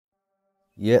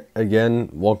Yet again,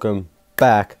 welcome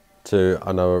back to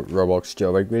another Roblox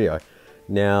Jailbreak video.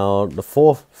 Now, the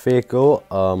fourth vehicle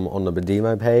on the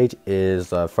demo page is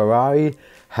Ferrari.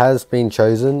 Has been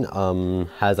chosen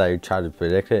as I tried to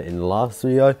predict it in the last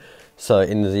video. So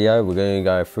in this video, we're going to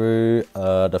go through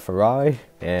the Ferrari,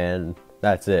 and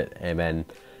that's it. And then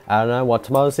I don't know what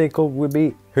tomorrow's vehicle would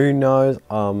be. Who knows?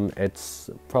 It's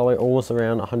probably almost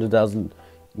around 100,000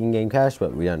 in-game cash,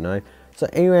 but we don't know. So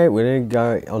anyway, we're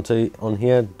gonna go on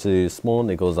here to spawn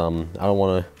because I don't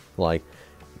want to like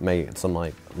make it some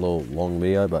like little long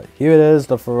video, but here it is,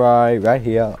 the Ferrari right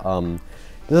here.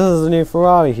 This is the new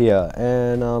Ferrari here,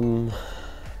 and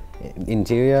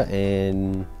interior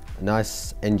and a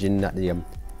nice engine at the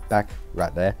back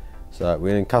right there. So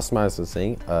we're gonna customize this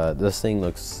thing. This thing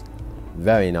looks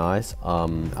very nice.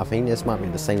 I think this might be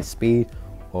the same speed,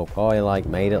 or probably like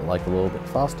made it like a little bit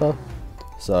faster.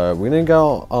 So we're gonna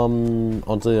go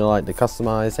onto like the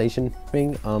customization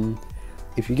thing.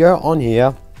 If you go on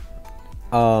here,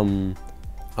 I'm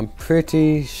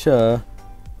pretty sure.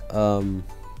 Alright,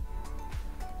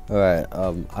 I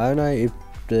don't know if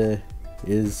there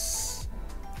is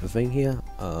a thing here.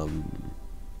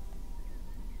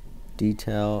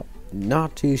 Detail,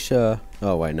 not too sure.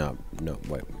 Oh wait, no,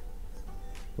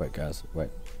 wait guys, wait,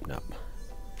 no.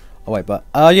 Oh wait, but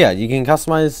yeah, you can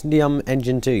customize the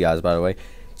engine too, guys, by the way.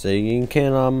 So you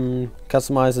can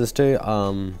customize this too.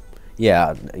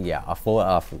 Yeah, I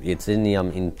thought it's in the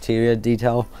interior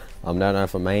detail. Don't know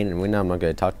for main and window. I'm not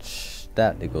going to touch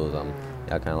that because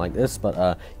I kind of like this.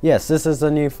 But yes, this is the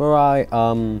new Ferrari.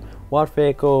 What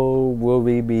vehicle will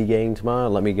we be getting tomorrow?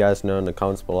 Let me guys know in the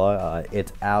comments below.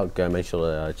 It's out. Go make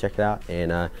sure to check it out.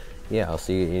 And yeah, I'll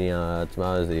see you in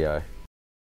tomorrow's video.